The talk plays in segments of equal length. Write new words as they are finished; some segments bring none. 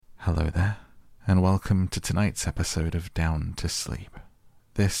Hello there, and welcome to tonight's episode of Down to Sleep.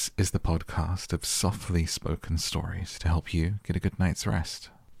 This is the podcast of softly spoken stories to help you get a good night's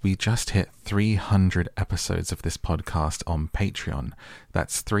rest. We just hit 300 episodes of this podcast on Patreon.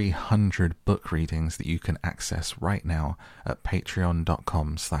 That's 300 book readings that you can access right now at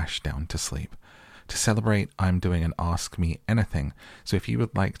patreon.com/downtosleep. To celebrate, I'm doing an Ask Me Anything. So if you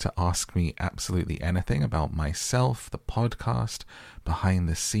would like to ask me absolutely anything about myself, the podcast, behind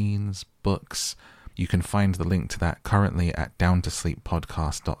the scenes, books, you can find the link to that currently at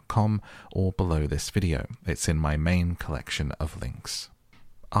downtosleeppodcast.com or below this video. It's in my main collection of links.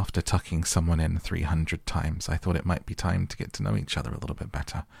 After tucking someone in 300 times, I thought it might be time to get to know each other a little bit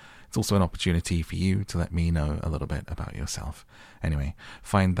better. It's also an opportunity for you to let me know a little bit about yourself. Anyway,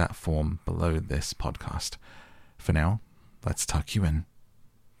 find that form below this podcast. For now, let's tuck you in.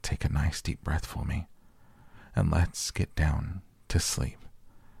 Take a nice deep breath for me. And let's get down to sleep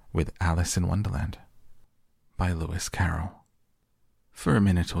with Alice in Wonderland by Lewis Carroll. For a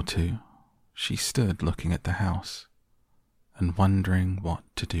minute or two, she stood looking at the house and wondering what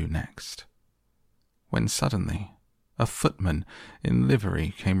to do next, when suddenly a footman in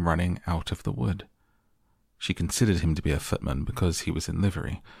livery came running out of the wood. She considered him to be a footman because he was in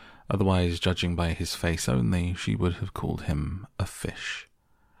livery. Otherwise, judging by his face only, she would have called him a fish,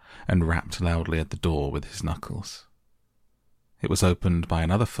 and rapped loudly at the door with his knuckles. It was opened by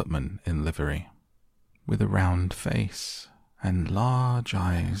another footman in livery, with a round face and large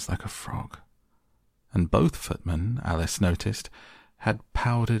eyes like a frog. And both footmen, Alice noticed, had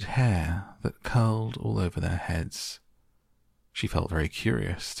powdered hair that curled all over their heads. She felt very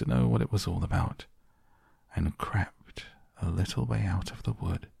curious to know what it was all about, and crept a little way out of the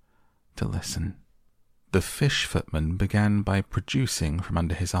wood to listen. The fish footman began by producing from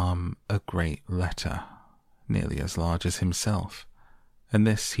under his arm a great letter, nearly as large as himself, and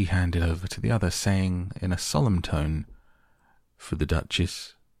this he handed over to the other, saying in a solemn tone, "For the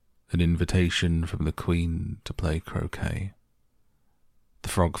Duchess, an invitation from the Queen to play croquet." The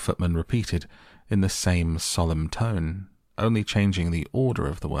frog footman repeated in the same solemn tone, only changing the order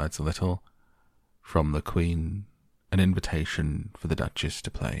of the words a little, "From the Queen, an invitation for the Duchess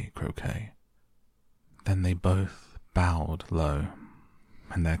to play croquet." Then they both bowed low,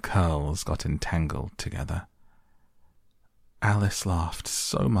 and their curls got entangled together. Alice laughed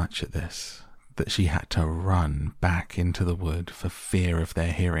so much at this that she had to run back into the wood for fear of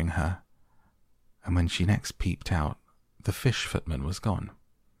their hearing her. And when she next peeped out, the fish footman was gone,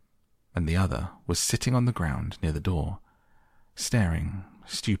 and the other was sitting on the ground near the door, staring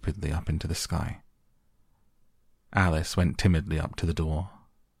stupidly up into the sky. Alice went timidly up to the door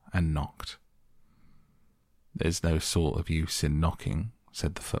and knocked. "There's no sort of use in knocking,"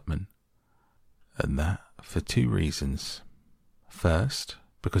 said the footman, "and that for two reasons. First,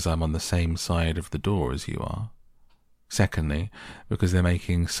 because I'm on the same side of the door as you are. Secondly, because they're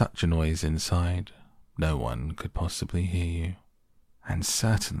making such a noise inside, no one could possibly hear you." And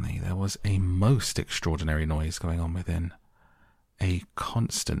certainly there was a most extraordinary noise going on within, a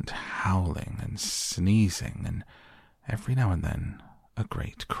constant howling and sneezing, and every now and then a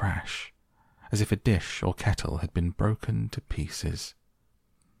great crash, as if a dish or kettle had been broken to pieces.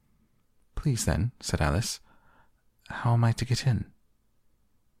 "Please then," said Alice, "how am I to get in?"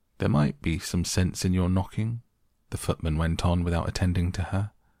 "There might be some sense in your knocking," the footman went on without attending to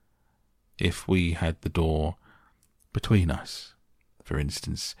her, "if we had the door between us. For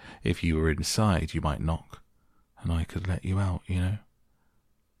instance, if you were inside, you might knock, and I could let you out, you know."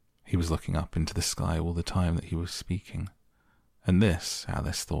 He was looking up into the sky all the time that he was speaking, and this,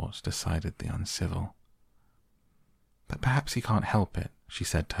 Alice thought, decidedly uncivil. "But perhaps he can't help it," she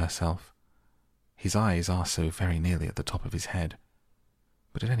said to herself. "His eyes are so very nearly at the top of his head.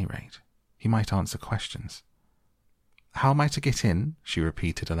 But at any rate, he might answer questions." "How am I to get in?" she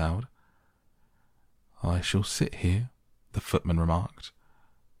repeated aloud. "I shall sit here," the footman remarked,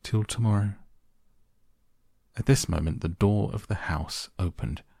 "till tomorrow." At this moment the door of the house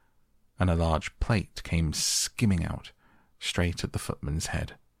opened, and a large plate came skimming out, straight at the footman's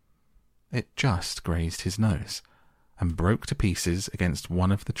head. It just grazed his nose, and broke to pieces against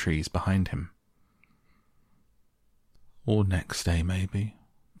one of the trees behind him. "Or next day, maybe,"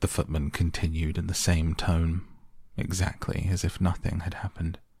 the footman continued in the same tone, exactly as if nothing had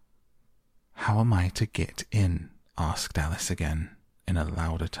happened. "How am I to get in?" asked Alice again, in a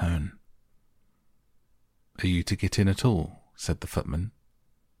louder tone. "Are you to get in at all?" said the footman.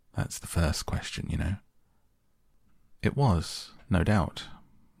 "That's the first question, you know." It was, no doubt,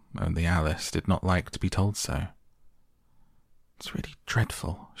 only Alice did not like to be told so. "It's really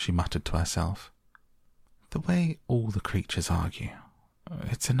dreadful," she muttered to herself. "The way all the creatures argue.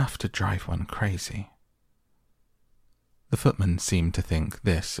 It's enough to drive one crazy." The footman seemed to think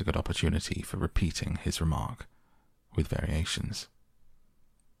this a good opportunity for repeating his remark, with variations.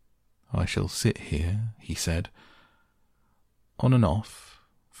 "I shall sit here," he said, "on and off,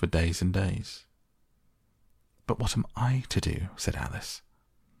 for days and days." "But what am I to do?" said Alice.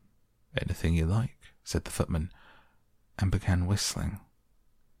 "Anything you like," said the footman, and began whistling.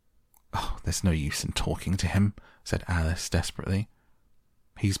 "Oh, there's no use in talking to him," said Alice desperately.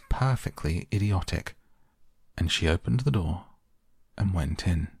 "He's perfectly idiotic." And she opened the door and went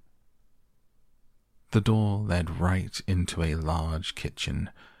in. The door led right into a large kitchen,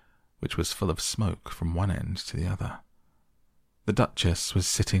 which was full of smoke from one end to the other. The Duchess was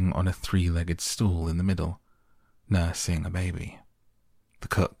sitting on a three-legged stool in the middle, nursing a baby. The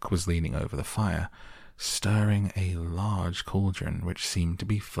cook was leaning over the fire, stirring a large cauldron which seemed to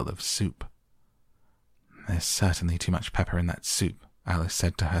be full of soup. "There's certainly too much pepper in that soup," Alice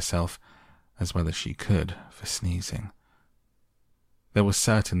said to herself, as well as she could for sneezing. There was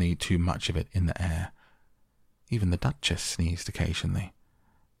certainly too much of it in the air. Even the Duchess sneezed occasionally,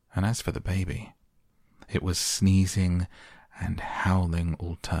 and as for the baby, it was sneezing and howling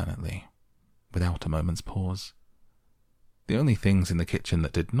alternately, without a moment's pause. The only things in the kitchen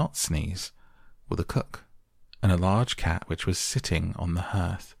that did not sneeze were the cook and a large cat which was sitting on the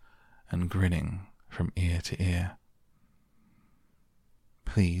hearth and grinning from ear to ear.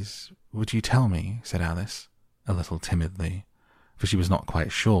 "Please, would you tell me," said Alice, a little timidly, for she was not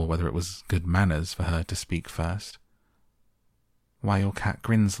quite sure whether it was good manners for her to speak first, "why your cat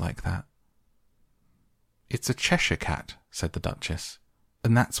grins like that?" "It's a Cheshire cat," said the Duchess,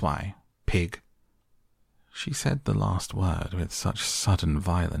 "and that's why, pig." She said the last word with such sudden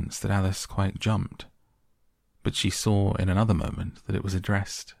violence that Alice quite jumped, but she saw in another moment that it was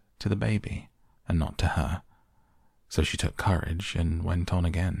addressed to the baby and not to her, so she took courage and went on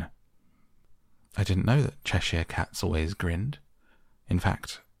again. "I didn't know that Cheshire cats always grinned. In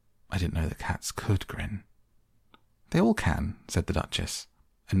fact, I didn't know that cats could grin." "They all can," said the Duchess,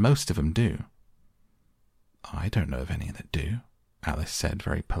 "and most of them do." "I don't know of any that do," Alice said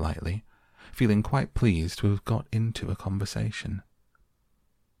very politely, feeling quite pleased to have got into a conversation.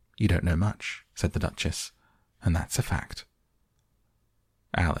 "You don't know much," said the Duchess, "and that's a fact."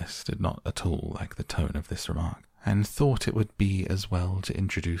 Alice did not at all like the tone of this remark, and thought it would be as well to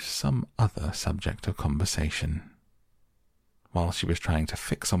introduce some other subject of conversation. While she was trying to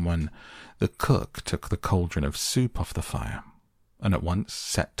fix on one, the cook took the cauldron of soup off the fire, and at once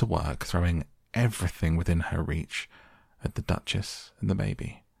set to work throwing everything within her reach at the Duchess and the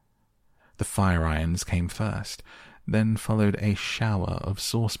baby. The fire irons came first, then followed a shower of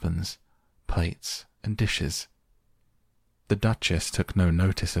saucepans, plates, and dishes. The Duchess took no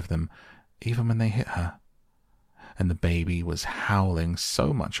notice of them, even when they hit her, and the baby was howling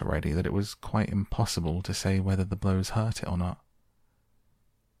so much already that it was quite impossible to say whether the blows hurt it or not.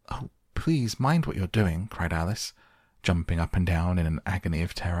 "Oh, please mind what you're doing," cried Alice, jumping up and down in an agony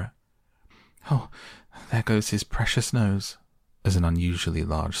of terror. "Oh, there goes his precious nose," as an unusually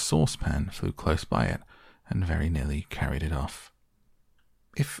large saucepan flew close by it and very nearly carried it off.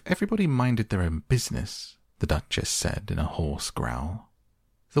 "If everybody minded their own business," the Duchess said in a hoarse growl,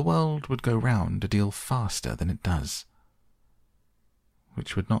 "the world would go round a deal faster than it does."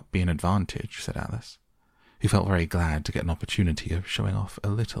 "Which would not be an advantage," said Alice, who felt very glad to get an opportunity of showing off a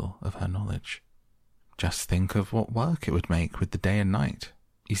little of her knowledge. "Just think of what work it would make with the day and night.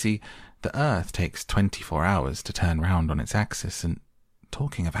 You see, the earth takes 24 hours to turn round on its axis, and—"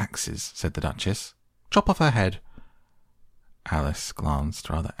 "Talking of axes," said the Duchess, "chop off her head." Alice glanced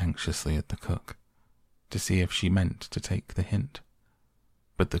rather anxiously at the cook, to see if she meant to take the hint.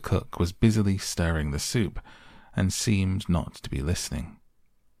 But the cook was busily stirring the soup, and seemed not to be listening.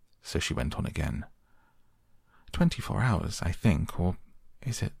 So she went on again. 24 hours, I think, or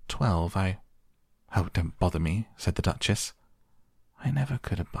is it 12? Oh, don't bother me," said the Duchess. "I never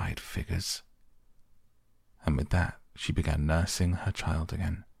could abide figures." And with that she began nursing her child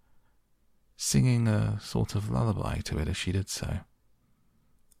again, singing a sort of lullaby to it as she did so,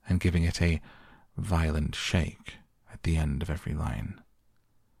 and giving it a violent shake at the end of every line.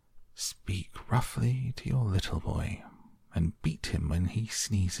 "Speak roughly to your little boy, and beat him when he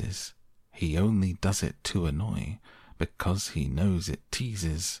sneezes. He only does it to annoy, because he knows it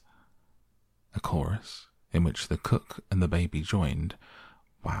teases." A chorus, in which the cook and the baby joined,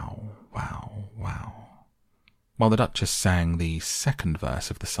 "Wow, wow, wow." While the Duchess sang the second verse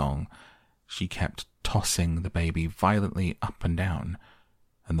of the song, she kept tossing the baby violently up and down,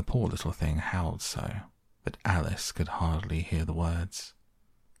 and the poor little thing howled so that Alice could hardly hear the words.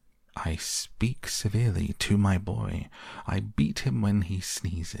 I speak severely to my boy. I beat him when he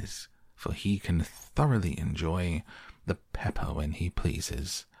sneezes, for he can thoroughly enjoy the pepper when he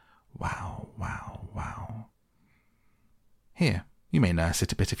pleases. Wow, wow, wow. Here, you may nurse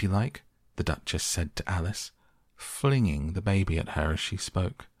it a bit if you like, the Duchess said to Alice, flinging the baby at her as she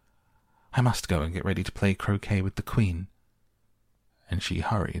spoke. I must go and get ready to play croquet with the Queen. And she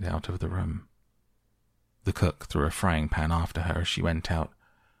hurried out of the room. The cook threw a frying pan after her as she went out,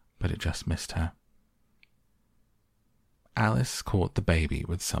 but it just missed her. Alice caught the baby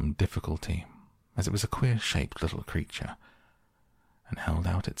with some difficulty, as it was a queer-shaped little creature, and held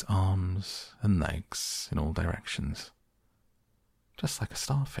out its arms and legs in all directions. Just like a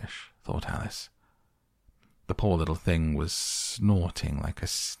starfish, thought Alice. The poor little thing was snorting like a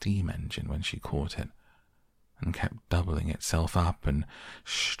steam engine when she caught it, and kept doubling itself up and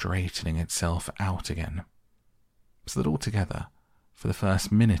straightening itself out again, so that altogether, for the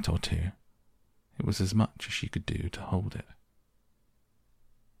first minute or two, it was as much as she could do to hold it.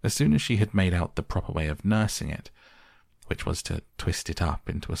 As soon as she had made out the proper way of nursing it, which was to twist it up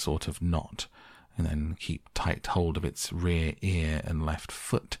into a sort of knot, and then keep tight hold of its rear ear and left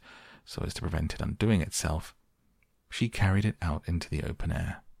foot so as to prevent it undoing itself, she carried it out into the open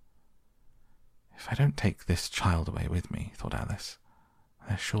air. If I don't take this child away with me, thought Alice,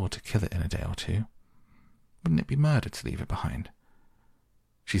 they're sure to kill it in a day or two. Wouldn't it be murder to leave it behind?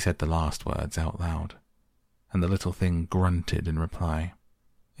 She said the last words out loud, and the little thing grunted in reply.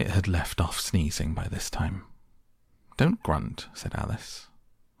 It had left off sneezing by this time. Don't grunt, said Alice.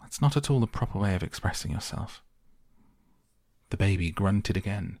 That's not at all the proper way of expressing yourself. The baby grunted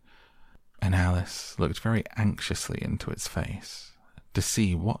again, and Alice looked very anxiously into its face to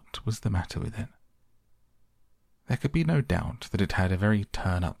see what was the matter with it. There could be no doubt that it had a very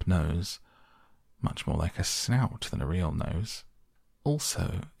turn-up nose, much more like a snout than a real nose.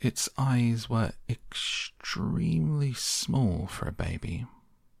 Also, its eyes were extremely small for a baby.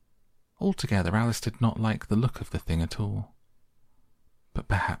 Altogether, Alice did not like the look of the thing at all. But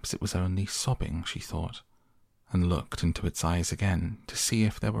perhaps it was only sobbing, she thought, and looked into its eyes again to see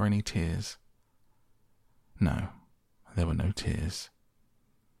if there were any tears. No, there were no tears.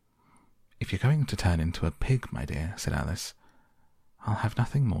 If you're going to turn into a pig, my dear, said Alice, I'll have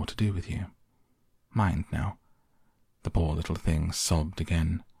nothing more to do with you. Mind now. The poor little thing sobbed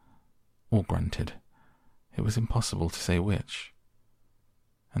again, or grunted. It was impossible to say which.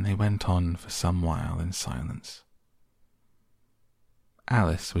 And they went on for some while in silence.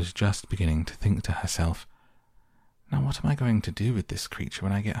 Alice was just beginning to think to herself, now what am I going to do with this creature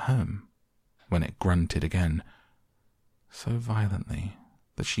when I get home? When it grunted again, so violently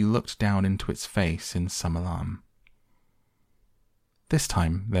that she looked down into its face in some alarm. This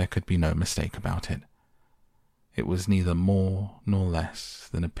time there could be no mistake about it. It was neither more nor less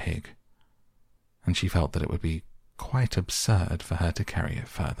than a pig, and she felt that it would be quite absurd for her to carry it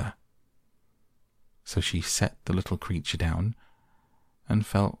further. So she set the little creature down and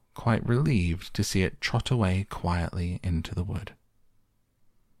felt quite relieved to see it trot away quietly into the wood.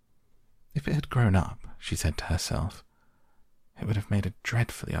 If it had grown up, she said to herself, it would have made a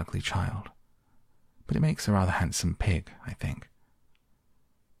dreadfully ugly child, but it makes a rather handsome pig, I think.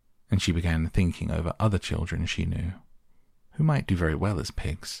 And she began thinking over other children she knew, who might do very well as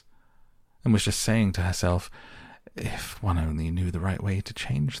pigs, and was just saying to herself, if one only knew the right way to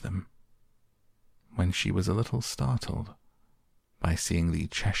change them, when she was a little startled by seeing the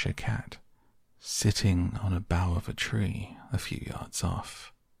Cheshire Cat sitting on a bough of a tree a few yards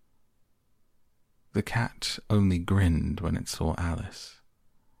off. The cat only grinned when it saw Alice.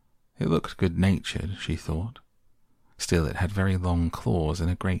 It looked good-natured, she thought. Still, it had very long claws and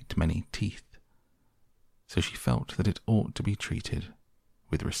a great many teeth, so she felt that it ought to be treated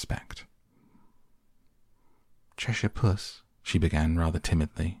with respect. Cheshire Puss, she began rather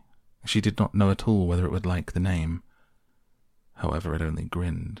timidly. She did not know at all whether it would like the name. However, it only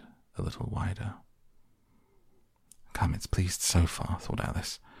grinned a little wider. Come, it's pleased so far, thought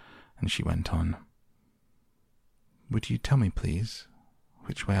Alice, and she went on. Would you tell me, please,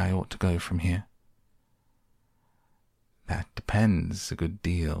 which way I ought to go from here? That depends a good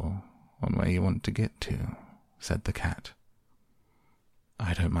deal on where you want to get to, said the cat.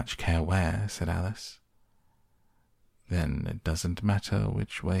 I don't much care where, said Alice. Then it doesn't matter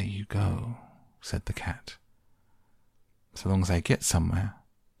which way you go, said the cat. So long as I get somewhere,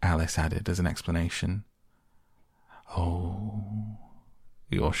 Alice added as an explanation. Oh,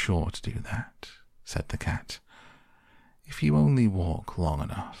 you're sure to do that, said the cat, if you only walk long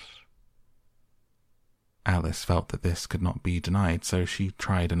enough. Alice felt that this could not be denied, so she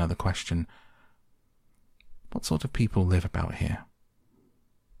tried another question. What sort of people live about here?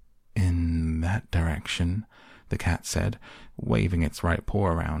 In that direction, the cat said, waving its right paw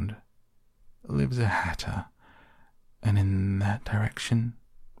around, lives a hatter, and in that direction,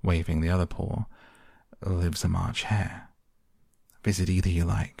 waving the other paw, lives a March hare. Visit either you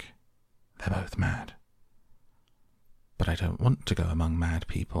like. They're both mad. But I don't want to go among mad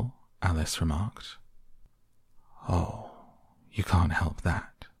people, Alice remarked. Oh, you can't help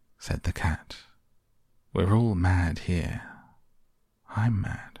that, said the cat. We're all mad here. I'm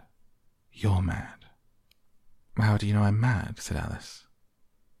mad. You're mad. How do you know I'm mad? Said Alice.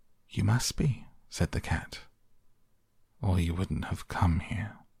 You must be, said the cat, or you wouldn't have come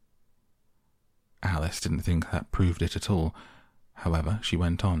here. Alice didn't think that proved it at all. However, she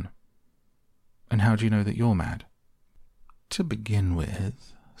went on. And how do you know that you're mad? To begin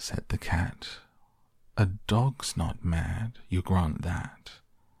with, said the cat, a dog's not mad, you grant that.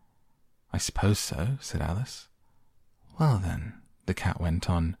 I suppose so, said Alice. Well then, the cat went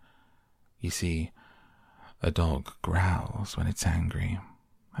on, you see, a dog growls when it's angry,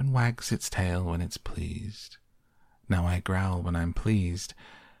 and wags its tail when it's pleased. Now I growl when I'm pleased,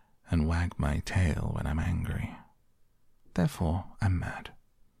 and wag my tail when I'm angry. Therefore, I'm mad.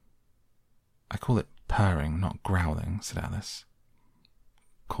 I call it purring, not growling, said Alice.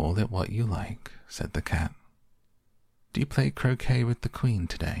 Call it what you like, said the cat. Do you play croquet with the Queen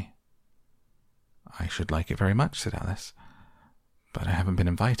today? I should like it very much, said Alice, but I haven't been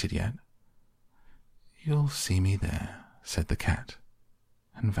invited yet. You'll see me there, said the cat,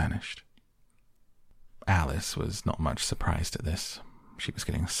 and vanished. Alice was not much surprised at this. She was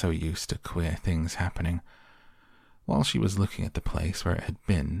getting so used to queer things happening. While she was looking at the place where it had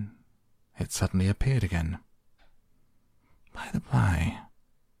been, it suddenly appeared again. By the by,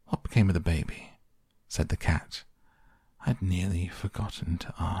 what became of the baby? Said the cat. I'd nearly forgotten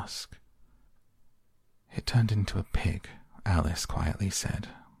to ask. It turned into a pig, Alice quietly said,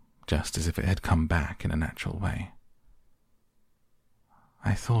 just as if it had come back in a natural way.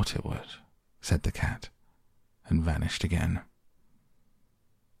 I thought it would, said the cat, and vanished again.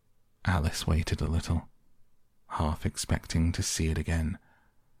 Alice waited a little, half expecting to see it again,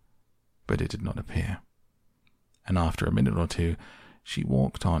 but it did not appear, and after a minute or two she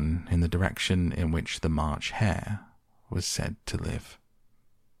walked on in the direction in which the March hare was said to live.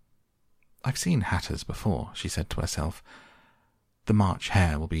 I've seen hatters before, she said to herself. The March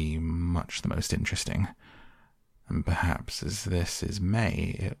hare will be much the most interesting, and perhaps as this is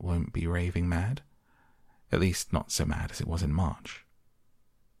May it won't be raving mad, at least not so mad as it was in March.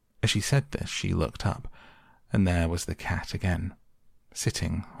 As she said this, she looked up, and there was the cat again,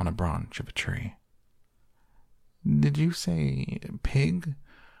 sitting on a branch of a tree. Did you say pig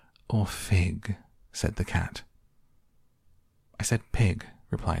or fig? Said the cat. I said pig,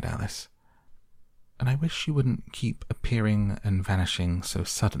 replied Alice, and I wish you wouldn't keep appearing and vanishing so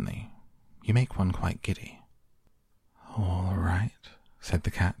suddenly. You make one quite giddy. All right, said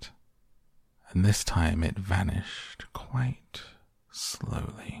the cat, and this time it vanished quite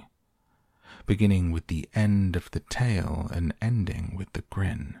slowly, beginning with the end of the tail and ending with the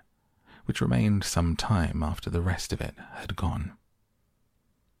grin, which remained some time after the rest of it had gone.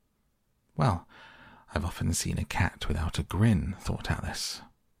 Well, I've often seen a cat without a grin, thought Alice,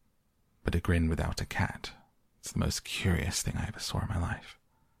 but a grin without a cat, it's the most curious thing I ever saw in my life.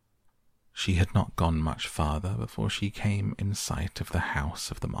 She had not gone much farther before she came in sight of the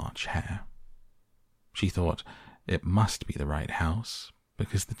house of the March hare. She thought it must be the right house,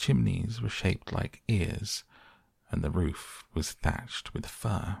 because the chimneys were shaped like ears, and the roof was thatched with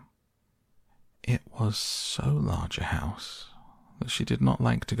fur. It was so large a house that she did not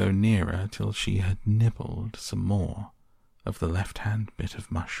like to go nearer till she had nibbled some more of the left-hand bit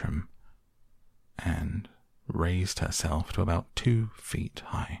of mushroom, and raised herself to about 2 feet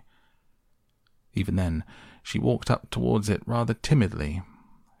high. Even then, she walked up towards it rather timidly,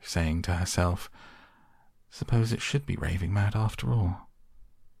 saying to herself, suppose it should be raving mad after all.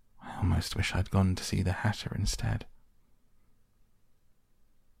 I almost wish I'd gone to see the hatter instead.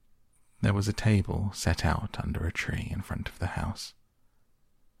 There was a table set out under a tree in front of the house,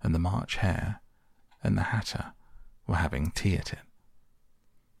 and the March hare and the hatter were having tea at it.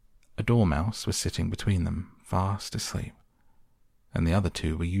 A dormouse was sitting between them, fast asleep, and the other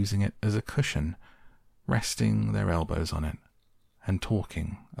two were using it as a cushion, resting their elbows on it and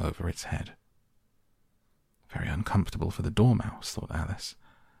talking over its head. Very uncomfortable for the dormouse, thought Alice.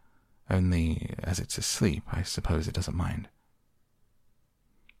 Only, as it's asleep, I suppose it doesn't mind.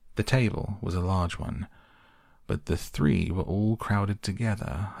 The table was a large one, but the three were all crowded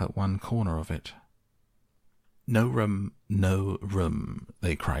together at one corner of it. No room, no room,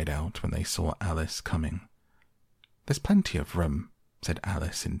 they cried out when they saw Alice coming. There's plenty of room, said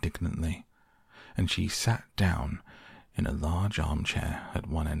Alice indignantly, and she sat down in a large armchair at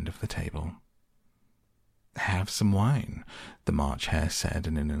one end of the table. "Have some wine," the March Hare said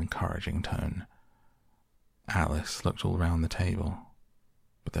in an encouraging tone. Alice looked all round the table,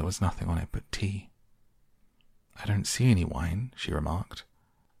 but there was nothing on it but tea. "I don't see any wine," she remarked.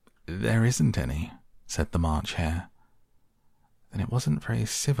 "There isn't any," said the March Hare. "Then it wasn't very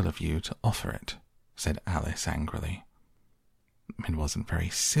civil of you to offer it," said Alice angrily. "It wasn't very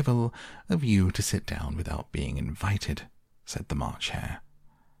civil of you to sit down without being invited," said the March Hare.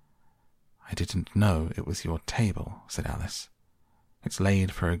 "I didn't know it was your table," said Alice. "It's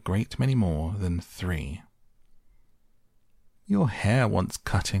laid for a great many more than 3. "Your hair wants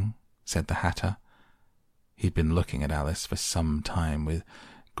cutting," said the Hatter. He'd been looking at Alice for some time with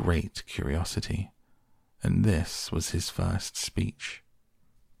great curiosity, and this was his first speech.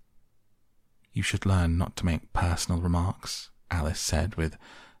 "You should learn not to make personal remarks," Alice said with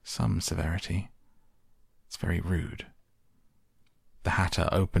some severity. "It's very rude." The Hatter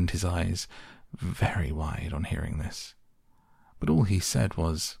opened his eyes very wide on hearing this, but all he said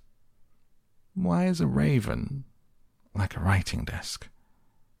was, "Why is a raven like a writing desk?"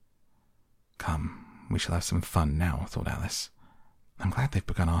 "Come, we shall have some fun now," thought Alice. "I'm glad they've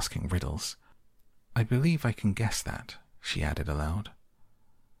begun asking riddles. I believe I can guess that," she added aloud.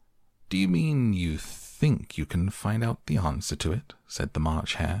 "Do you mean you think you can find out the answer to it?" said the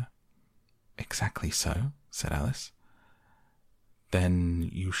March Hare. "Exactly so," said Alice. "Then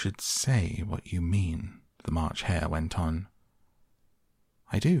you should say what you mean," the March Hare went on.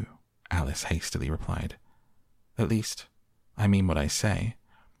 "I do," Alice hastily replied. "At least, I mean what I say.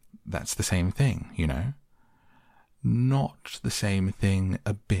 That's the same thing, you know." "Not the same thing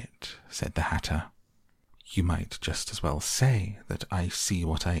a bit," said the Hatter. "You might just as well say that I see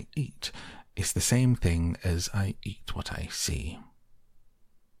what I eat is the same thing as I eat what I see."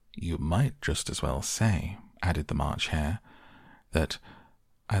 "You might just as well say," added the March Hare, "that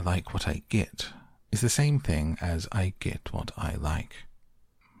I like what I get is the same thing as I get what I like."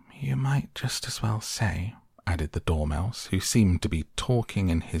 "You might just as well say," added the Dormouse, who seemed to be talking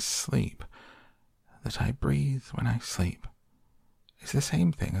in his sleep, "that I breathe when I sleep is the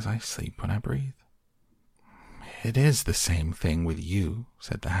same thing as I sleep when I breathe." "It is the same thing with you,"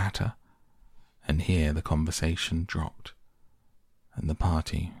 said the Hatter, and here the conversation dropped, and the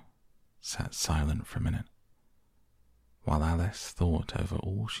party sat silent for a minute, while Alice thought over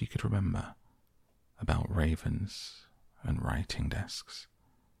all she could remember about ravens and writing desks,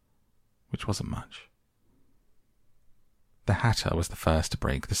 which wasn't much. The Hatter was the first to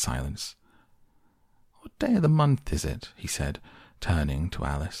break the silence. "What day of the month is it?" he said, turning to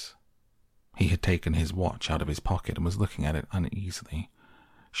Alice. He had taken his watch out of his pocket and was looking at it uneasily,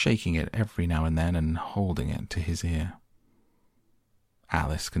 shaking it every now and then and holding it to his ear.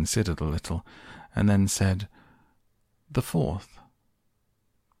 Alice considered a little and then said, "The 4th.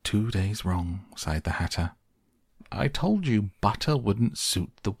 "2 days wrong," sighed the Hatter. "I told you butter wouldn't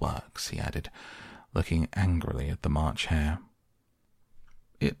suit the works," he added, looking angrily at the March Hare.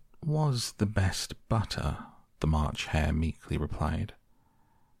 "It was the best butter," the March Hare meekly replied.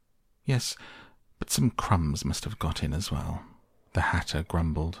 "Yes, but some crumbs must have got in as well," the Hatter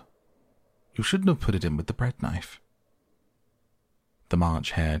grumbled. "You shouldn't have put it in with the bread knife." The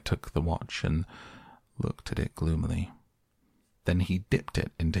March Hare took the watch and looked at it gloomily. Then he dipped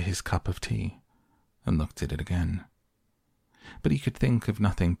it into his cup of tea and looked at it again. But he could think of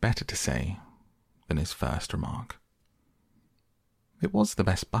nothing better to say than his first remark. "It was the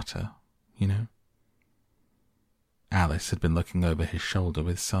best butter, you know." Alice had been looking over his shoulder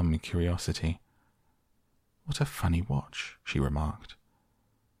with some curiosity. "What a funny watch," she remarked.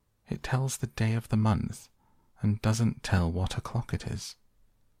 "It tells the day of the month and doesn't tell what o'clock it is."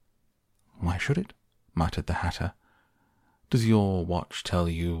 "Why should it?" muttered the Hatter. "Does your watch tell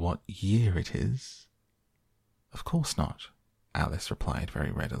you what year it is?" "Of course not," Alice replied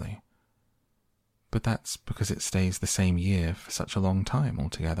very readily. "But that's because it stays the same year for such a long time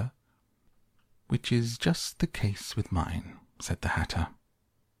altogether." "Which is just the case with mine," said the Hatter.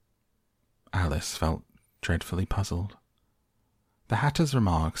 Alice felt dreadfully puzzled. The Hatter's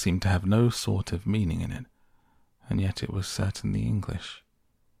remark seemed to have no sort of meaning in it, and yet it was certainly English.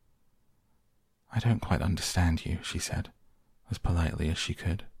 "I don't quite understand you," she said, as politely as she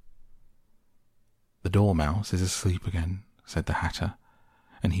could. "The Dormouse is asleep again," said the Hatter,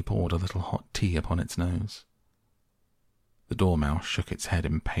 and he poured a little hot tea upon its nose. The Dormouse shook its head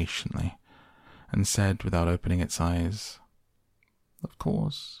impatiently, and said without opening its eyes, Of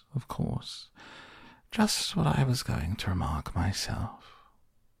course, just what I was going to remark myself."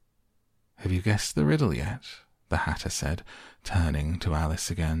 "Have you guessed the riddle yet?" the Hatter said, turning to Alice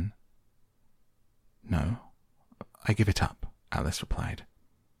again. No, I give it up, Alice replied.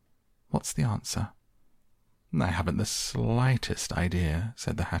 What's the answer? I haven't the slightest idea,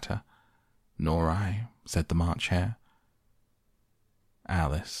 said the Hatter. Nor I, said the March Hare.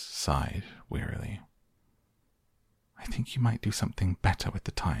 Alice sighed wearily. I think you might do something better with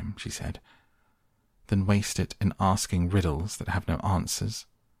the time, she said, than waste it in asking riddles that have no answers.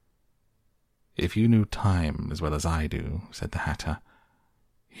 If you knew time as well as I do, said the Hatter,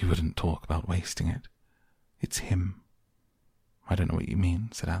 you wouldn't talk about wasting it. It's him. I don't know what you mean,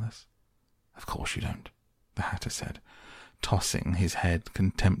 said Alice. Of course you don't, the Hatter said, tossing his head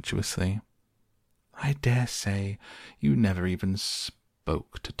contemptuously. I dare say you never even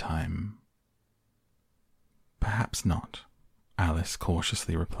spoke to time. Perhaps not, Alice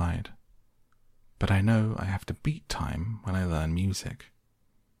cautiously replied. But I know I have to beat time when I learn music.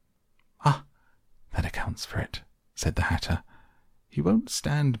 Ah, that accounts for it, said the Hatter. He won't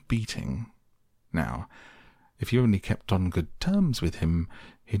stand beating. Now, if you only kept on good terms with him,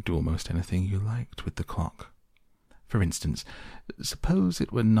 he'd do almost anything you liked with the clock. For instance, suppose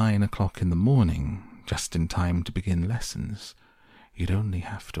it were 9 o'clock in the morning, just in time to begin lessons. You'd only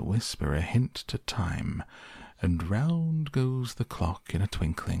have to whisper a hint to time, and round goes the clock in a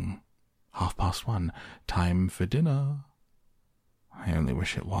twinkling. 1:30, time for dinner. I only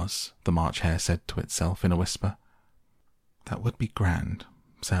wish it was, the March Hare said to itself in a whisper. That would be grand,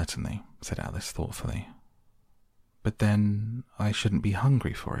 certainly, said Alice thoughtfully. But then I shouldn't be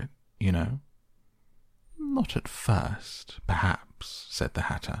hungry for it, you know. Not at first, perhaps, said the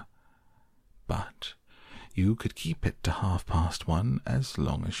Hatter. But you could keep it to 1:30 as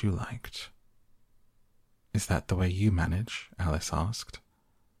long as you liked. Is that the way you manage? Alice asked.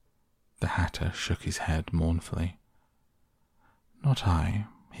 The Hatter shook his head mournfully. Not I,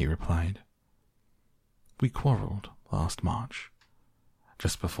 he replied. We quarrelled last March,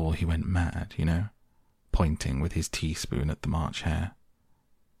 just before he went mad, you know, pointing with his teaspoon at the March Hare.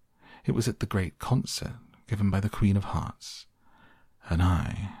 It was at the great concert given by the Queen of Hearts, and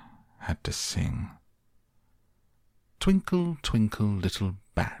I had to sing. Twinkle, twinkle, little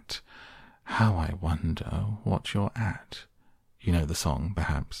bat, how I wonder what you're at. You know the song,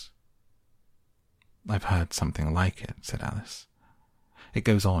 perhaps? I've heard something like it, said Alice. It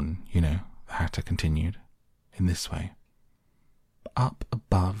goes on, you know, the Hatter continued, in this way. Up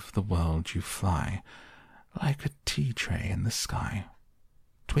above the world you fly, like a tea tray in the sky.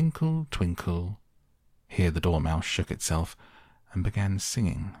 Twinkle, twinkle. Here the Dormouse shook itself and began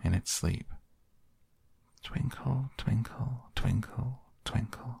singing in its sleep. Twinkle, twinkle, twinkle,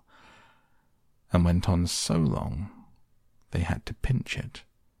 twinkle, and went on so long they had to pinch it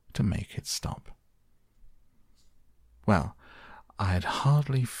to make it stop. Well, I had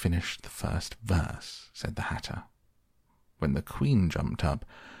hardly finished the first verse, said the Hatter, when the Queen jumped up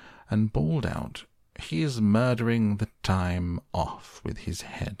and bawled out, He is murdering the time off with his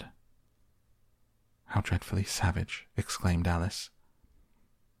head. How dreadfully savage, exclaimed Alice.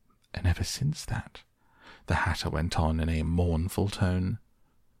 And ever since that, the Hatter went on in a mournful tone,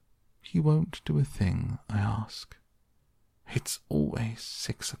 he won't do a thing I ask. It's always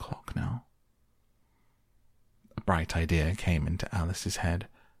 6 o'clock now. A bright idea came into Alice's head.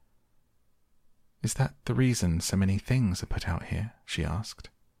 Is that the reason so many things are put out here? She asked.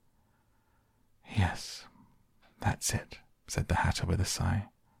 Yes, that's it, said the Hatter with a sigh.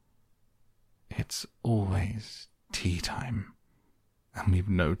 It's always tea time, and we've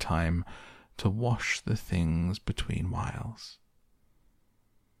no time to wash the things between whiles.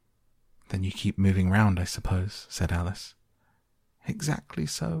 Then you keep moving round, I suppose, said Alice. Exactly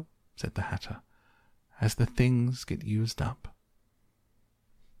so, said the Hatter, as the things get used up.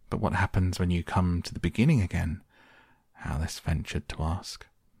 But what happens when you come to the beginning again? Alice ventured to ask.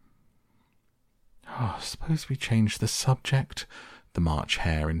 Oh, suppose we change the subject, the March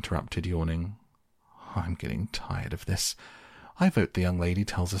Hare interrupted, yawning. I'm getting tired of this. I vote the young lady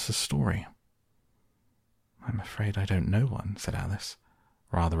tells us a story. I'm afraid I don't know one, said Alice,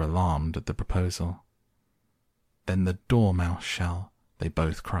 rather alarmed at the proposal. Then the Dormouse shall, they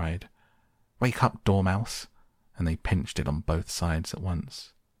both cried. Wake up, Dormouse, and they pinched it on both sides at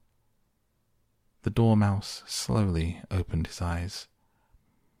once. The Dormouse slowly opened his eyes.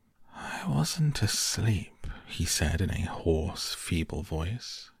 I wasn't asleep, he said in a hoarse, feeble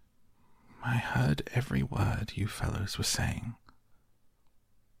voice. I heard every word you fellows were saying.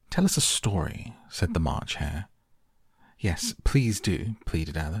 Tell us a story, said the March Hare. Yes, please do,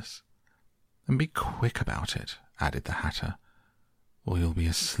 pleaded Alice. And be quick about it, added the Hatter, or you'll be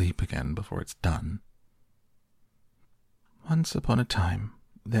asleep again before it's done. Once upon a time,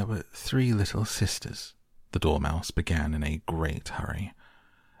 there were 3 little sisters, the Dormouse began in a great hurry,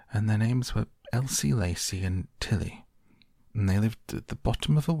 "and their names were Elsie, Lacey, and Tilly, and they lived at the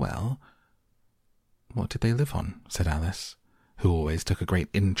bottom of a well." "What did they live on?" said Alice, who always took a great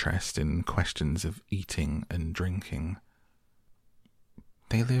interest in questions of eating and drinking.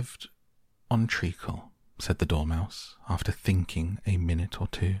 "They lived on treacle," said the Dormouse, after thinking a minute or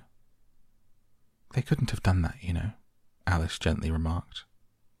two. "They couldn't have done that, you know," Alice gently remarked.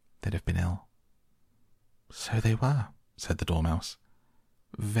 "They'd have been ill." "So they were," said the Dormouse.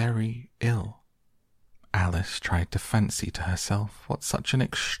 "Very ill." Alice tried to fancy to herself what such an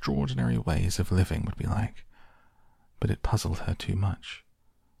extraordinary ways of living would be like, but it puzzled her too much,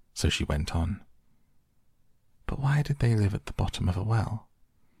 so she went on. "But why did they live at the bottom of a well?"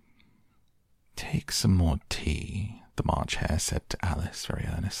 "Take some more tea," the March Hare said to Alice very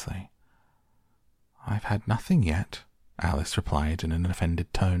earnestly. "I've had nothing yet," Alice replied in an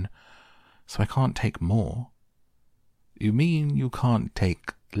offended tone, "so I can't take more." "You mean you can't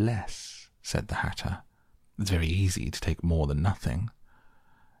take less?" said the Hatter. "It's very easy to take more than nothing."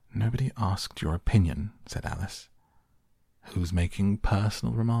 "Nobody asked your opinion," said Alice. "Who's making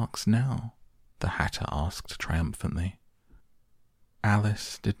personal remarks now?" the Hatter asked triumphantly.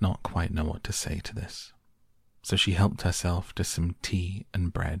 Alice did not quite know what to say to this, so she helped herself to some tea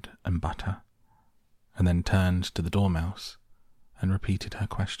and bread and butter, and then turned to the Dormouse and repeated her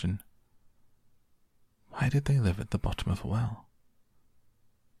question. "Why did they live at the bottom of a well?"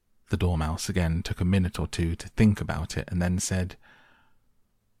 The Dormouse again took a minute or two to think about it and then said,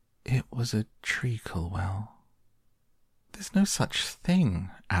 "It was a treacle well." "There's no such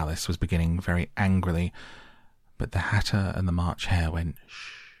thing," Alice was beginning very angrily, but the Hatter and the March Hare went,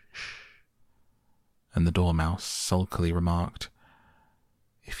 "Shh, shh," and the Dormouse sulkily remarked,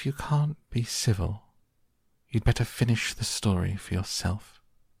 "If you can't be civil, you'd better finish the story for yourself."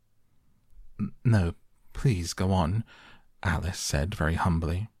 "No, please go on," Alice said very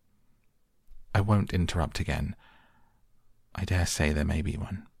humbly. "I won't interrupt again. I dare say there may be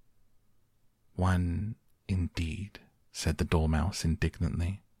one." "One, indeed," said the Dormouse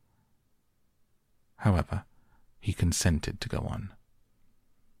indignantly. However, he consented to go on.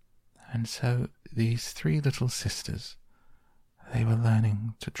 "And so these three little sisters, they were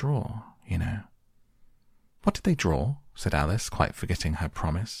learning to draw, you know." "What did they draw?" said Alice, quite forgetting her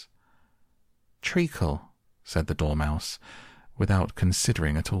promise. "Treacle," said the Dormouse, without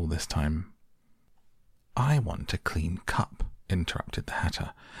considering at all this time. "I want a clean cup," interrupted the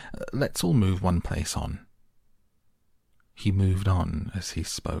Hatter. "Let's all move one place on." He moved on as he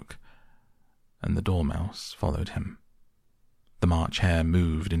spoke, and the Dormouse followed him. The March Hare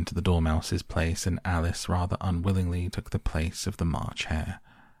moved into the Dormouse's place, and Alice rather unwillingly took the place of the March Hare.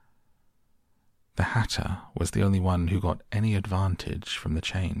 The Hatter was the only one who got any advantage from the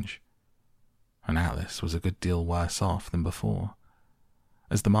change, and Alice was a good deal worse off than before,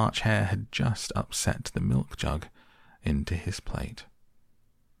 as the March Hare had just upset the milk jug into his plate.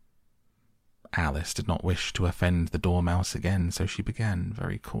 Alice did not wish to offend the Dormouse again, so she began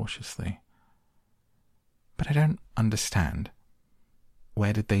very cautiously. "But I don't understand.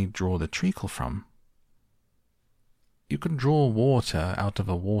 Where did they draw the treacle from?" "You can draw water out of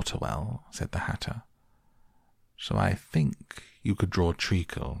a water well," said the Hatter. "So I think you could draw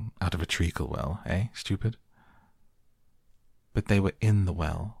treacle out of a treacle well, eh, stupid?" "But they were in the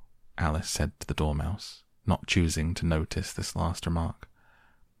well," Alice said to the Dormouse, not choosing to notice this last remark.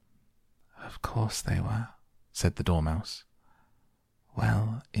 "Of course they were," said the Dormouse.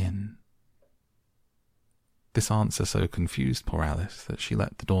 "Well in." This answer so confused poor Alice that she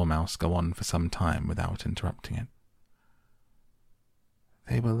let the Dormouse go on for some time without interrupting it.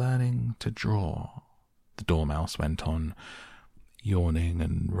 "They were learning to draw," the Dormouse went on, yawning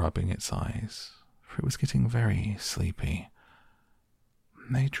and rubbing its eyes, for it was getting very sleepy.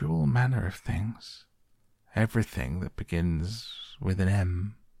 "They drew all manner of things, everything that begins with an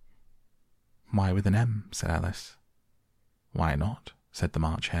M." "Why with an M?" said Alice. "Why not?" said the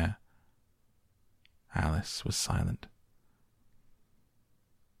March Hare. Alice was silent.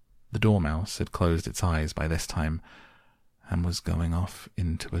 The Dormouse had closed its eyes by this time, and was going off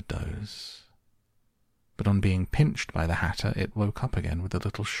into a doze. But on being pinched by the Hatter, it woke up again with a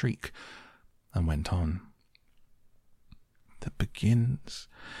little shriek, and went on. "That begins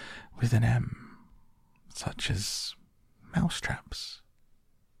with an M, such as mousetraps,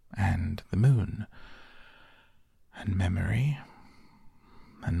 and the moon, and memory,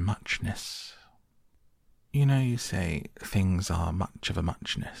 and muchness. You know, you say things are much of a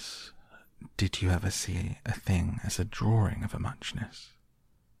muchness. Did you ever see a thing as a drawing of a muchness?"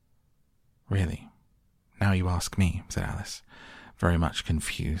 "Really? Now you ask me," said Alice, very much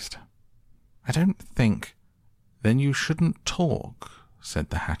confused. "I don't think—" "Then you shouldn't talk," said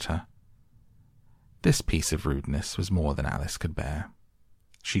the Hatter. This piece of rudeness was more than Alice could bear.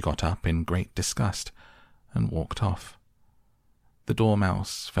 She got up in great disgust and walked off. The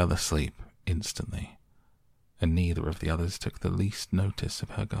Dormouse fell asleep instantly, and neither of the others took the least notice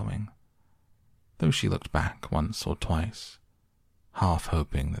of her going, though she looked back once or twice, half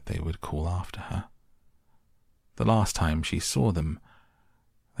hoping that they would call after her. The last time she saw them,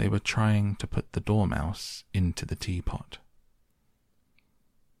 they were trying to put the Dormouse into the teapot.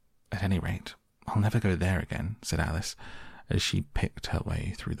 "At any rate, I'll never go there again," said Alice, as she picked her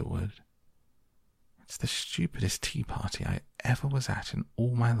way through the wood. "It's the stupidest tea party I ever was at in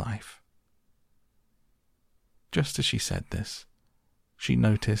all my life." Just as she said this, she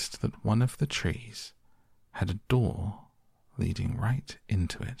noticed that one of the trees had a door leading right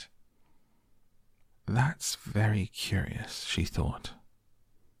into it. "That's very curious," she thought.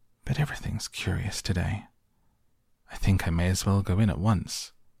 "But everything's curious today. I think I may as well go in at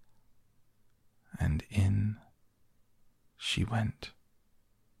once." And in she went.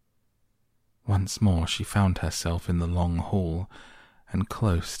 Once more she found herself in the long hall and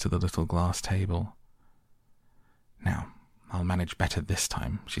close to the little glass table. "Now, I'll manage better this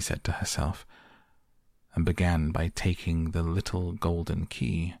time," she said to herself, and began by taking the little golden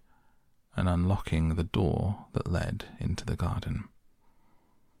key and unlocking the door that led into the garden.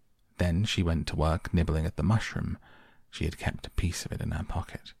 Then she went to work nibbling at the mushroom. She had kept a piece of it in her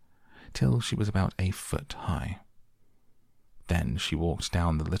pocket, till she was about 1 foot high. Then she walked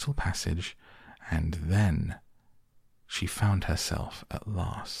down the little passage, and then she found herself at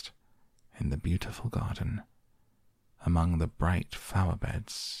last in the beautiful garden, among the bright flower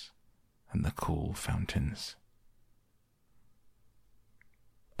beds and the cool fountains.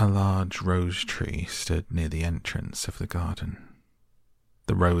 A large rose tree stood near the entrance of the garden.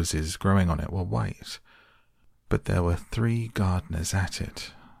 The roses growing on it were white, but there were 3 gardeners at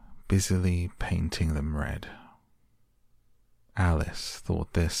it, busily painting them red. Alice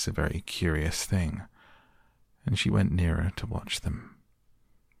thought this a very curious thing, and she went nearer to watch them.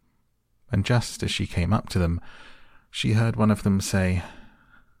 And just as she came up to them, she heard one of them say,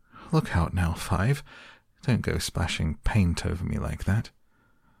 "Look out now, Five. Don't go splashing paint over me like that."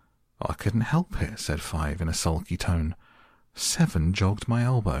 "I couldn't help it," said Five in a sulky tone. "Seven jogged my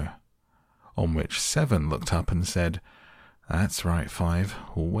elbow." On which Seven looked up and said, "That's right, Five.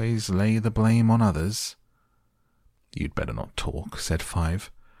 Always lay the blame on others." "You'd better not talk," said Five.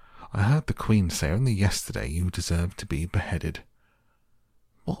 "I heard the Queen say only yesterday you deserved to be beheaded."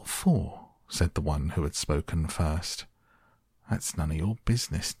 "What for?" said the one who had spoken first. "That's none of your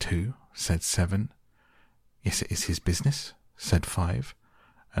business, Two," said Seven. "Yes, it is his business," said Five,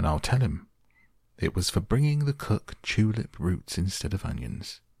 "and I'll tell him. It was for bringing the cook tulip roots instead of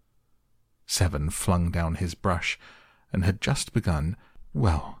onions." Seven flung down his brush, and had just begun,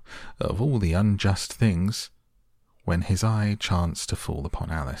 "Well, of all the unjust things," when his eye chanced to fall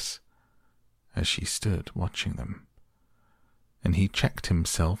upon Alice, as she stood watching them, and he checked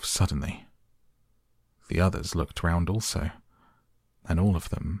himself suddenly. The others looked round also, and all of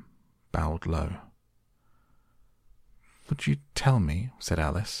them bowed low. "Would you tell me," said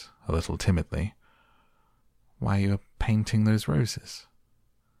Alice, a little timidly, "why you are painting those roses?"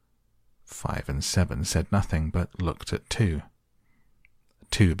 Five and Seven said nothing, but looked at Two.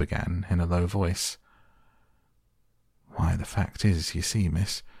 Two began in a low voice. "Why, the fact is, you see,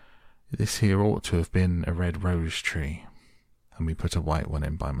 miss, this here ought to have been a red rose tree, and we put a white one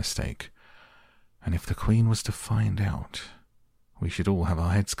in by mistake, and if the Queen was to find out, we should all have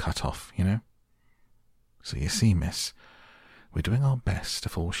our heads cut off, you know. So you see, miss, we're doing our best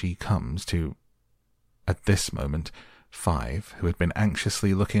afore she comes to—" At this moment, Five, who had been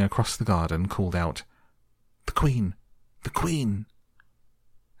anxiously looking across the garden, called out, "The Queen! The Queen!"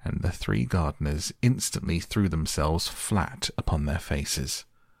 And the 3 gardeners instantly threw themselves flat upon their faces.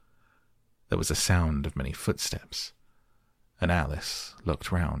 There was a sound of many footsteps, and Alice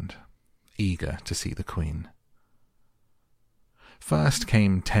looked round, eager to see the Queen. First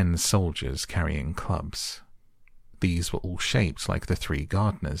came 10 soldiers carrying clubs. These were all shaped like the 3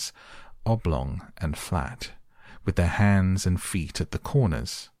 gardeners, oblong and flat, with their hands and feet at the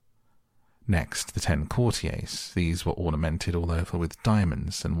corners. Next, the 10 courtiers. These were ornamented all over with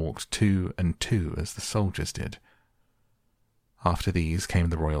diamonds and walked 2 and 2 as the soldiers did. After these came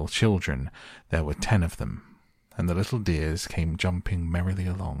the royal children. There were 10 of them, and the little dears came jumping merrily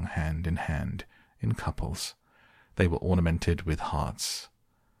along hand in couples. They were ornamented with hearts.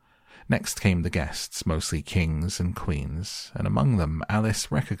 Next came the guests, mostly kings and queens, and among them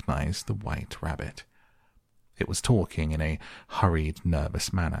Alice recognized the White Rabbit. It was talking in a hurried,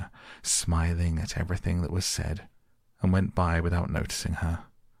 nervous manner, smiling at everything that was said, and went by without noticing her.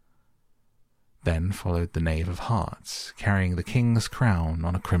 Then followed the Knave of Hearts, carrying the king's crown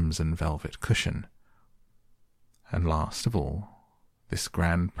on a crimson velvet cushion. And last of all, this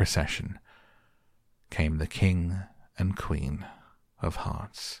grand procession, came the King and Queen of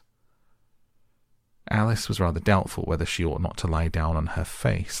Hearts. Alice was rather doubtful whether she ought not to lie down on her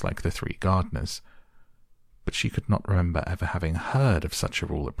face like the three gardeners, but she could not remember ever having heard of such a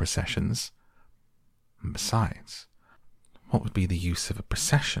rule at processions. And besides, what would be the use of a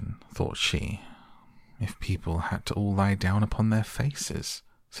procession, thought she, if people had to all lie down upon their faces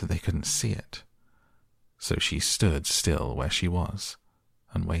so they couldn't see it? So she stood still where she was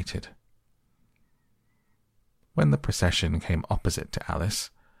and waited. When the procession came opposite to Alice,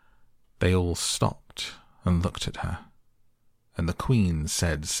 they all stopped and looked at her, and the Queen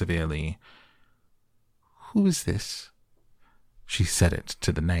said severely, "Who is this?" She said it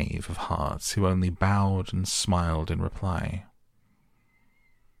to the Knave of Hearts, who only bowed and smiled in reply.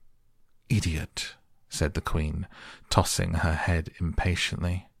 "Idiot," said the Queen, tossing her head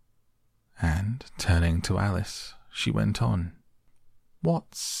impatiently. And, turning to Alice, she went on,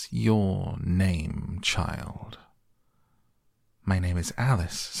 "What's your name, child?" "My name is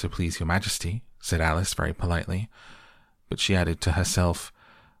Alice, so please your Majesty," said Alice very politely, but she added to herself,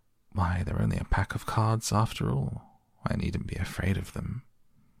 "Why, they're only a pack of cards after all. I needn't be afraid of them."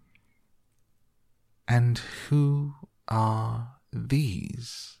 "And who are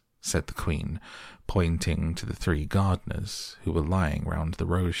these?" said the Queen, pointing to the three gardeners who were lying round the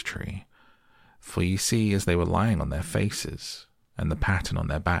rose tree. For you see, as they were lying on their faces, and the pattern on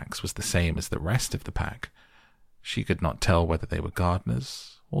their backs was the same as the rest of the pack, she could not tell whether they were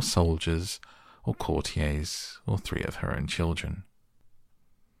gardeners, or soldiers, or courtiers, or three of her own children.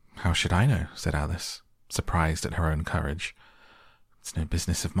 "How should I know?" said Alice, surprised at her own courage. "It's no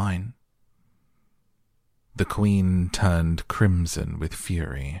business of mine." The Queen turned crimson with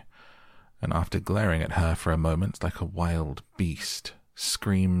fury, and after glaring at her for a moment like a wild beast,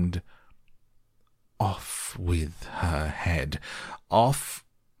 screamed, "Off with her head! Off—"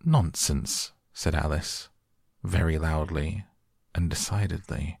 "Nonsense," said Alice, very loudly and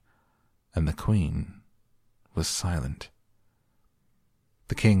decidedly, and the Queen was silent.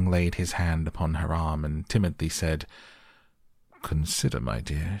 The King laid his hand upon her arm and timidly said, "Consider, my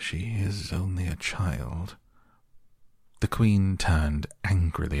dear, she is only a child." The Queen turned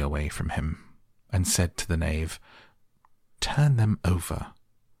angrily away from him and said to the Knave, "Turn them over."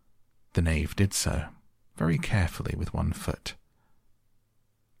 The Knave did so, very carefully with one foot.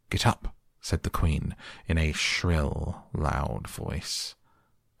 "Get up," said the Queen in a shrill, loud voice,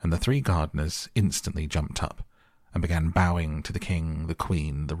 and the three gardeners instantly jumped up and began bowing to the King, the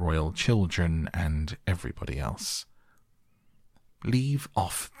Queen, the royal children, and everybody else. "Leave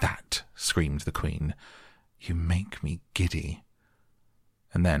off that," screamed the Queen. "You make me giddy."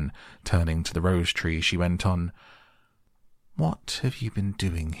 And then, turning to the rose tree, she went on, "What have you been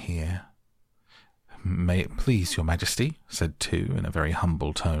doing here?" "May it please your Majesty," said two in a very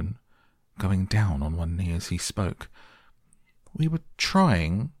humble tone, going down on one knee as he spoke. "We were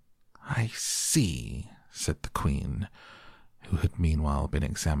trying—" "I see," said the Queen, who had meanwhile been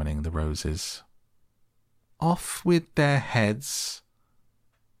examining the roses. "Off with their heads."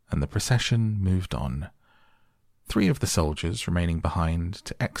 And the procession moved on, three of the soldiers remaining behind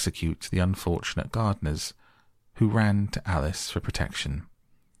to execute the unfortunate gardeners, who ran to Alice for protection.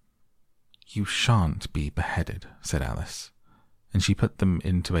 "You shan't be beheaded," said Alice, and she put them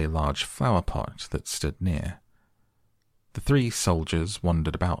into a large flower pot that stood near. The three soldiers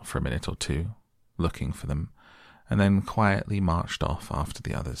wandered about for a minute or two, looking for them, and then quietly marched off after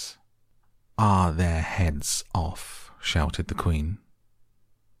the others. "Are their heads off?" shouted the Queen.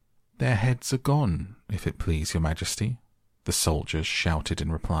 "Their heads are gone, if it please your Majesty," the soldiers shouted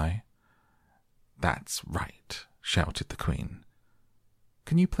in reply. "That's right," shouted the Queen.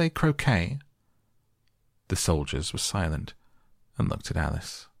 "Can you play croquet?" The soldiers were silent and looked at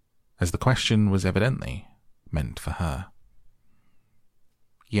Alice, as the question was evidently meant for her.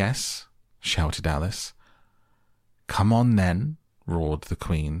 "Yes," shouted Alice. "Come on, then," roared the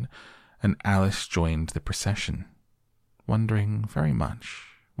Queen, and Alice joined the procession, wondering very much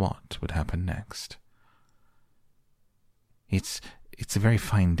what would happen next. It's a very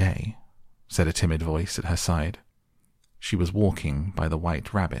fine day," said a timid voice at her side. She was walking by the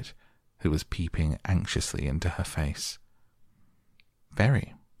white rabbit, who was peeping anxiously into her face.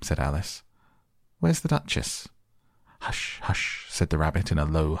 "Very," said Alice. "Where's the Duchess?" "Hush, hush," said the rabbit in a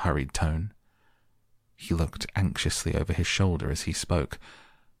low, hurried tone. He looked anxiously over his shoulder as he spoke,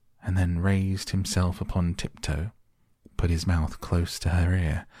 and then raised himself upon tiptoe, put his mouth close to her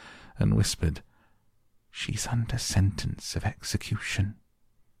ear, and whispered, "She's under sentence of execution."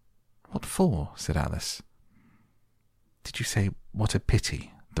 "What for?" said Alice. "Did you say, 'what a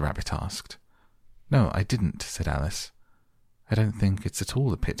pity'?" the rabbit asked. "No, I didn't," said Alice. "I don't think it's at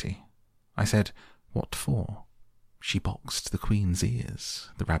all a pity. I said, 'what for?'" "She boxed the Queen's ears,"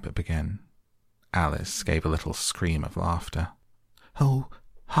 the rabbit began. Alice gave a little scream of laughter. "Oh,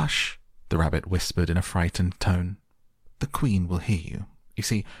 hush," the rabbit whispered in a frightened tone. "The Queen will hear you. You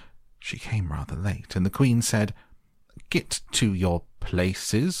see, she came rather late, and the Queen said—" "Get to your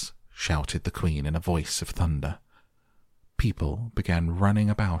places," shouted the Queen in a voice of thunder. People began running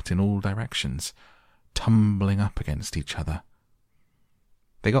about in all directions, tumbling up against each other.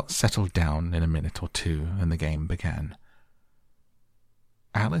 They got settled down in a minute or two, and the game began.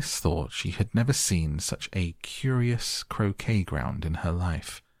 Alice thought she had never seen such a curious croquet ground in her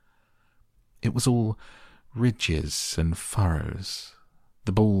life. It was all ridges and furrows.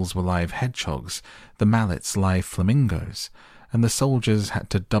 The balls were live hedgehogs, the mallets live flamingos, and the soldiers had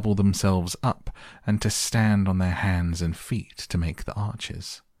to double themselves up and to stand on their hands and feet to make the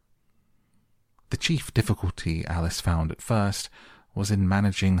arches. The chief difficulty Alice found at first was in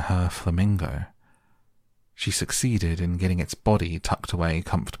managing her flamingo. She succeeded in getting its body tucked away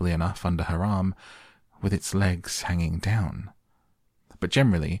comfortably enough under her arm, with its legs hanging down. But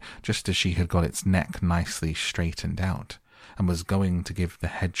generally, just as she had got its neck nicely straightened out, and was going to give the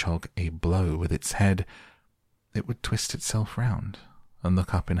hedgehog a blow with its head, it would twist itself round and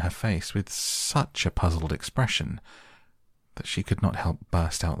look up in her face with such a puzzled expression that she could not help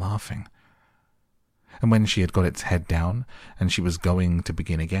burst out laughing. And when she had got its head down, and she was going to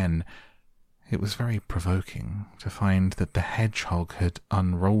begin again, it was very provoking to find that the hedgehog had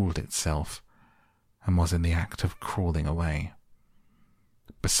unrolled itself and was in the act of crawling away.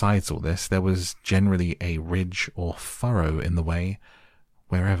 Besides all this, there was generally a ridge or furrow in the way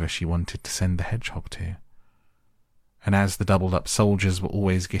wherever she wanted to send the hedgehog to. And as the doubled-up soldiers were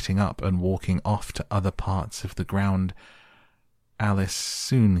always getting up and walking off to other parts of the ground, Alice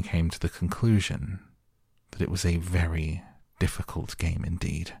soon came to the conclusion that it was a very difficult game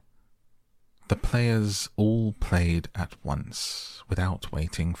indeed. The players all played at once, without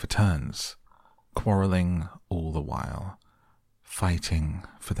waiting for turns, quarrelling all the while, fighting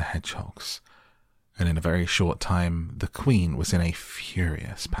for the hedgehogs, and in a very short time the Queen was in a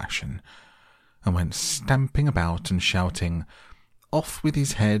furious passion, and went stamping about and shouting, "Off with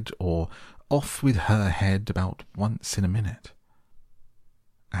his head," or "Off with her head," about once in a minute.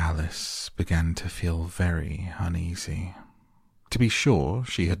 Alice began to feel very uneasy. To be sure,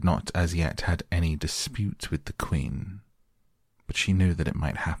 she had not as yet had any dispute with the Queen, but she knew that it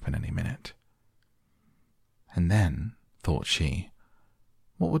might happen any minute. And then, thought she,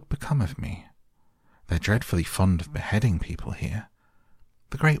 what would become of me? They're dreadfully fond of beheading people here.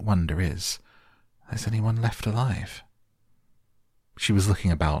 The great wonder is, there's anyone left alive? She was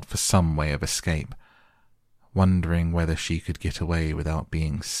looking about for some way of escape, wondering whether she could get away without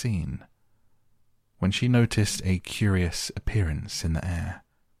being seen, when she noticed a curious appearance in the air.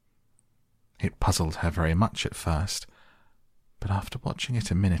 It puzzled her very much at first, but after watching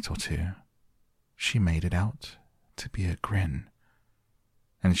it a minute or two, she made it out to be a grin,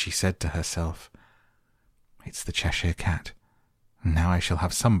 and she said to herself, "It's the Cheshire Cat. Now I shall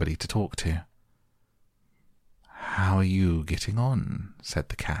have somebody to talk to." "How are you getting on?" said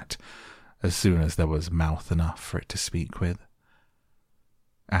the cat, as soon as there was mouth enough for it to speak with.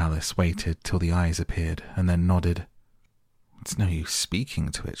 Alice waited till the eyes appeared, and then nodded. It's no use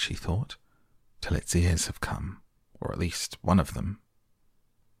speaking to it, she thought, till its ears have come, or at least one of them.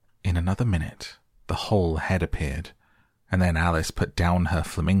 In another minute, the whole head appeared, and then Alice put down her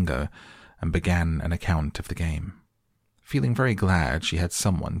flamingo and began an account of the game, feeling very glad she had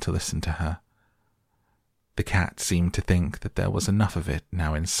someone to listen to her. The cat seemed to think that there was enough of it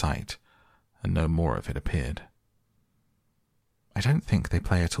now in sight, and no more of it appeared. "I don't think they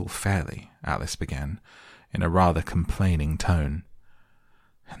play at all fairly," Alice began, in a rather complaining tone.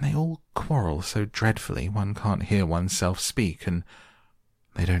 "And they all quarrel so dreadfully one can't hear oneself speak, and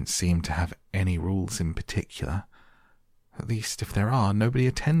they don't seem to have any rules in particular. At least, if there are, nobody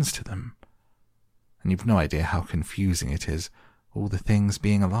attends to them. And you've no idea how confusing it is, all the things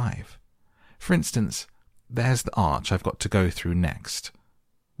being alive. For instance, there's the arch I've got to go through next,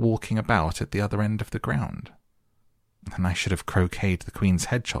 walking about at the other end of the ground. And I should have croqueted the Queen's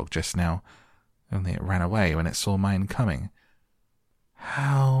hedgehog just now, only it ran away when it saw mine coming."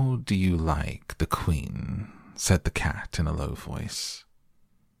 "How do you like the Queen?" said the cat in a low voice.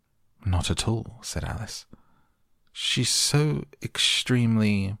 "Not at all," said Alice. "She's so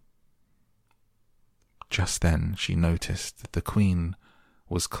extremely—" Just then she noticed that the Queen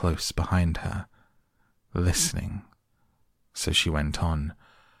was close behind her, listening. So she went on,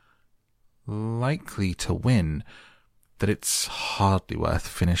 "Likely to win, that it's hardly worth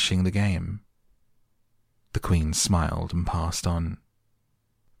finishing the game." The Queen smiled and passed on.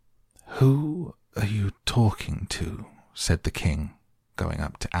 "Who are you talking to?" said the King, going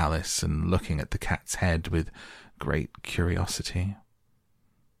up to Alice and looking at the cat's head with great curiosity.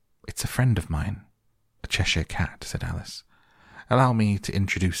 "It's a friend of mine, a Cheshire cat," said Alice. "Allow me to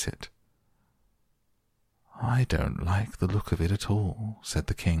introduce it." "I don't like the look of it at all," said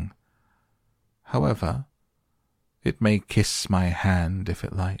the King. "However, it may kiss my hand if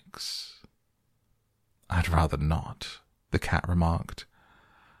it likes." "I'd rather not," the cat remarked.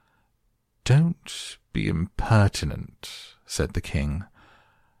 "Don't be impertinent," said the King,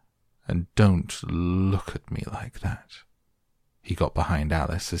 "and don't look at me like that." He got behind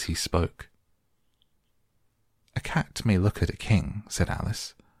Alice as he spoke. "A cat may look at a king," said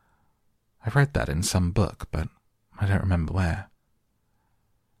Alice. "I've read that in some book, but I don't remember where."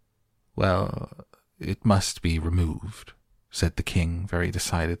 "Well, it must be removed," said the King very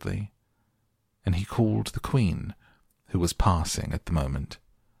decidedly, and he called the Queen, who was passing at the moment.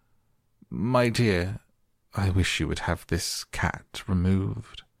 "My dear, I wish you would have this cat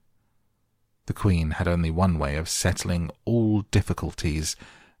removed." The Queen had only one way of settling all difficulties,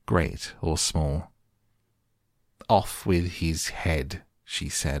 great or small. "Off with his head," she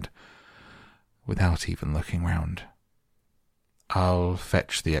said, without even looking round. "I'll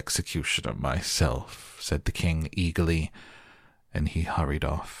fetch the executioner myself," said the King eagerly, and he hurried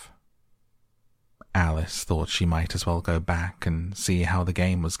off. Alice thought she might as well go back and see how the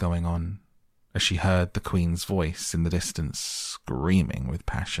game was going on, as she heard the Queen's voice in the distance screaming with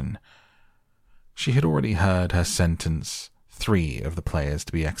passion. She had already heard her sentence 3 of the players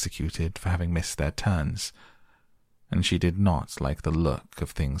to be executed for having missed their turns, and she did not like the look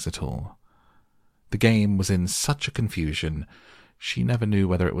of things at all. The game was in such a confusion, she never knew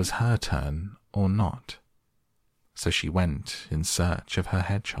whether it was her turn or not. So she went in search of her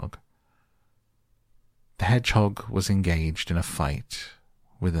hedgehog. The hedgehog was engaged in a fight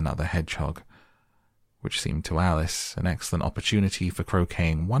with another hedgehog, which seemed to Alice an excellent opportunity for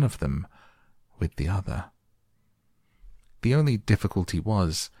croqueting one of them with the other. The only difficulty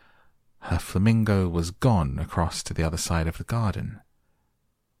was, her flamingo was gone across to the other side of the garden,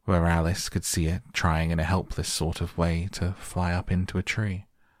 where Alice could see it trying in a helpless sort of way to fly up into a tree.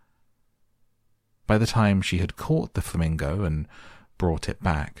 By the time she had caught the flamingo and brought it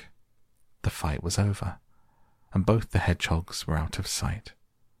back, the fight was over, and both the hedgehogs were out of sight.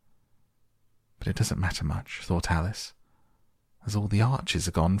 But it doesn't matter much, thought Alice, as all the arches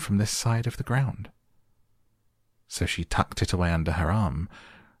are gone from this side of the ground. So she tucked it away under her arm,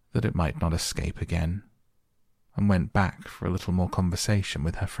 that it might not escape again, and went back for a little more conversation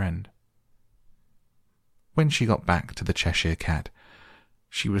with her friend. When she got back to the Cheshire Cat,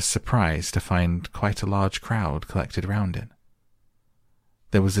 she was surprised to find quite a large crowd collected round it.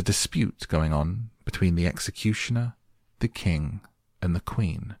 There was a dispute going on between the executioner, the King, and the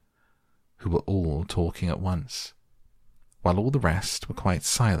Queen, who were all talking at once, while all the rest were quite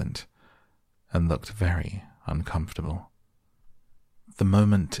silent and looked very uncomfortable. The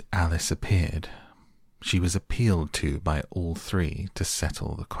moment Alice appeared, she was appealed to by all 3 to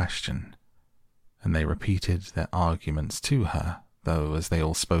settle the question, and they repeated their arguments to her, though as they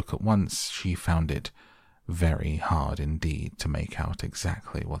all spoke at once, she found it very hard indeed to make out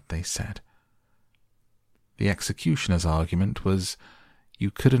exactly what they said. The executioner's argument was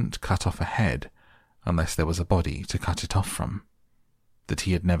you couldn't cut off a head unless there was a body to cut it off from, that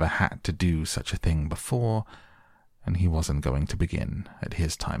he had never had to do such a thing before, and he wasn't going to begin at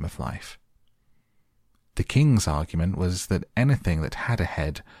his time of life. The King's argument was that anything that had a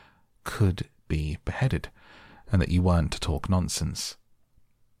head could be beheaded, and that you weren't to talk nonsense.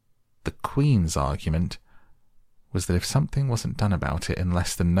 The Queen's argument was that if something wasn't done about it in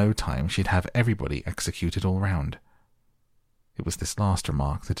less than no time, she'd have everybody executed all round. It was this last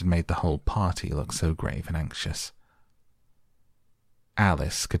remark that had made the whole party look so grave and anxious.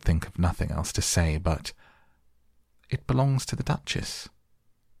 Alice could think of nothing else to say but, "It belongs to the Duchess.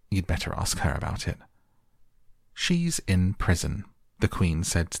 You'd better ask her about it." "She's in prison," the Queen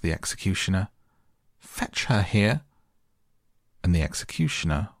said to the executioner. "Fetch her here." And the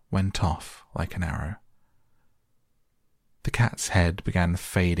executioner went off like an arrow. The cat's head began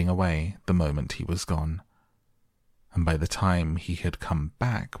fading away the moment he was gone, and by the time he had come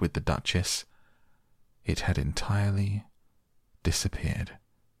back with the Duchess, it had entirely disappeared.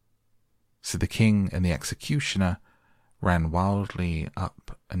 So the King and the executioner ran wildly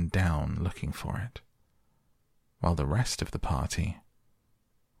up and down looking for it, while the rest of the party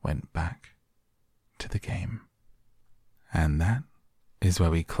went back to the game. And that is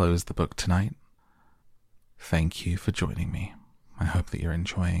where we close the book tonight. Thank you for joining me. I hope that you're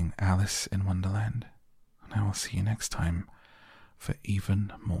enjoying Alice in Wonderland, and I will see you next time for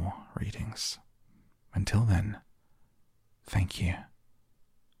even more readings. Until then, thank you,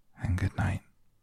 and good night.